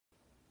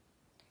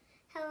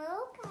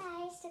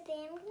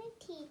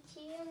teach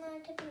you a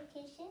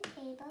multiplication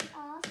table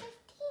of 15.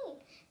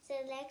 So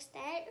let's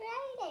start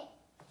writing.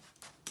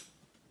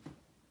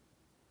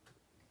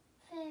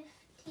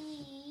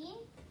 15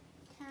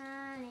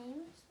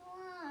 times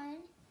 1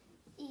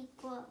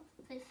 equal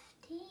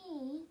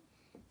 15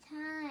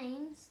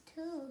 times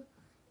 2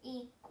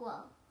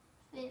 equal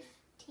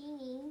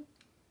 15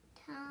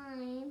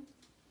 times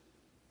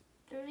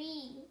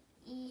 3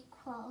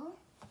 equal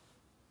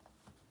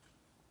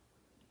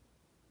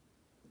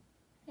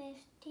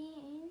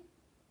 15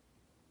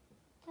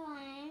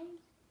 times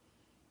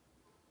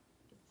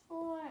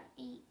 4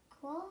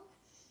 equal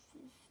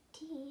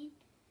 15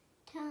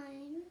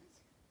 times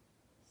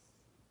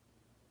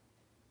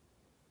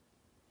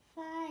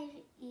 5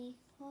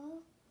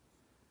 equal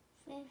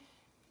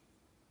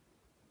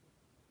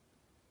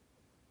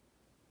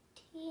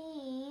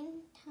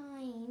 15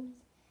 times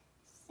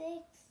 6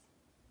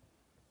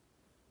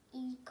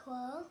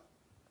 equal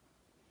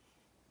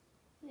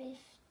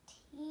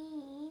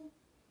 15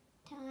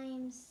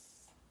 times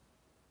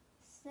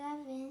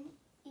 7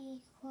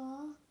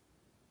 equal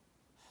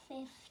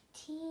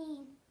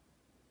 15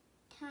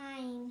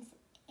 times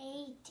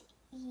 8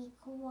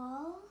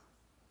 equal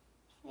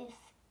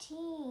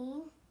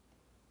 15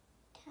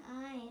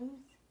 times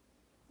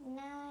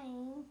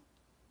 9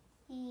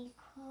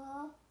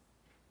 equal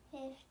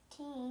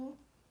 15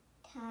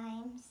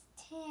 times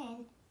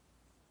 10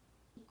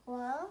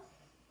 equal.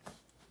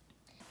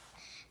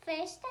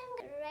 First, I'm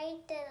going to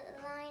write the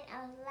line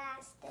of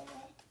last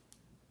digit.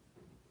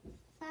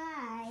 5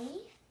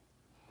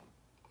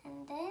 and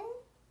then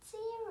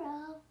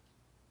 0.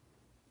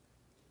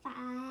 5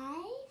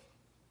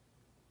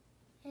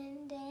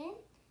 and then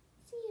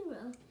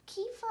 0.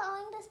 Keep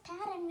following this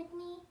pattern with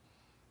me.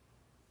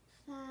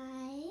 5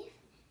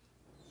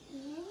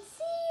 and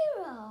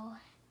 0.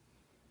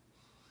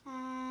 5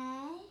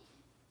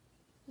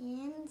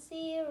 and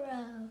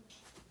 0.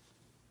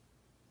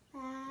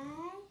 5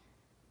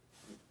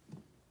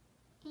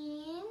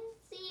 and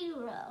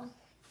 0.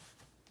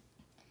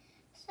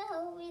 So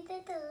we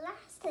did the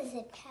last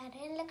digit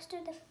pattern. Let's do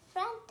the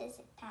front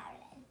digit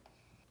pattern.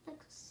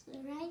 Let's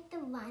write the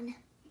 1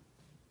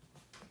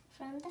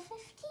 from the 15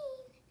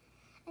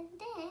 and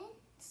then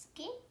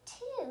skip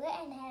 2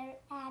 and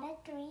add a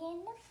 3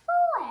 and a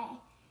 4.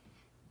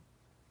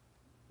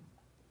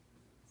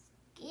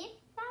 Skip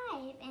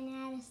 5 and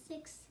add a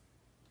 6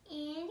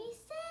 and a 7.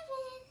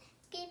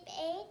 Skip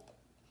 8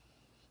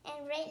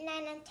 and write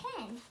 9 and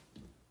 10.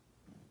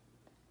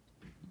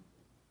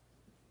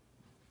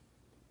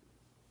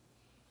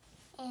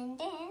 And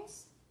then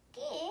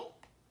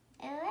skip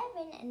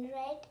 11 and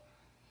write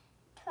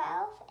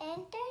 12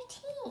 and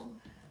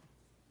 13.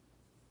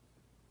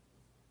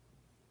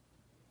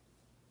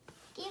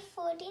 Skip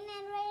 14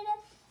 and write a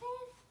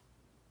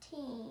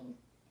 15.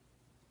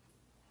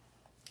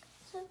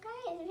 So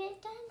guys, we're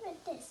done with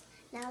this.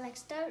 Now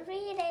let's start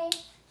reading.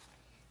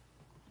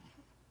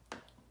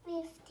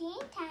 15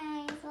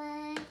 times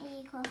 1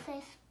 equals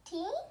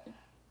 15.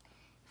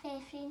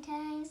 15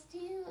 times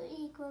 2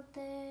 equals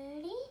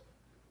 30.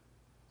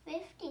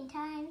 15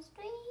 times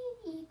 3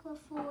 equals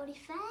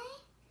 45.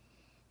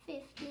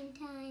 15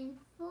 times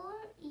 4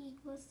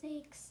 equals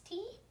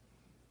 60.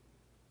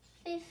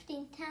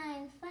 15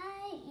 times 5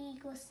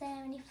 equals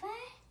 75.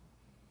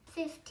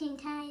 15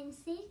 times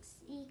 6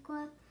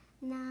 equals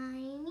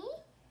 90.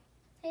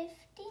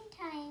 15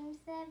 times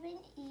 7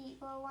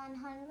 equals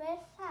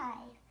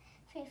 105.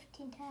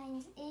 15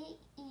 times 8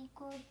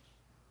 equals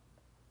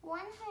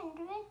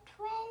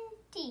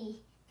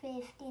 120.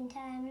 15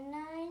 times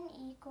 9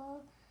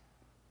 equals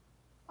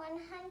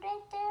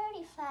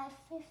 135.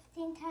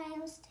 15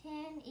 times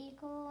 10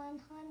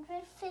 equals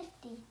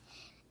 150.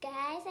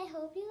 Guys, I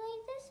hope you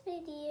like this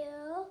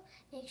video.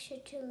 Make sure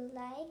to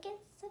like and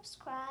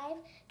subscribe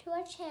to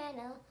our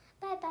channel.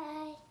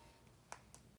 Bye-bye.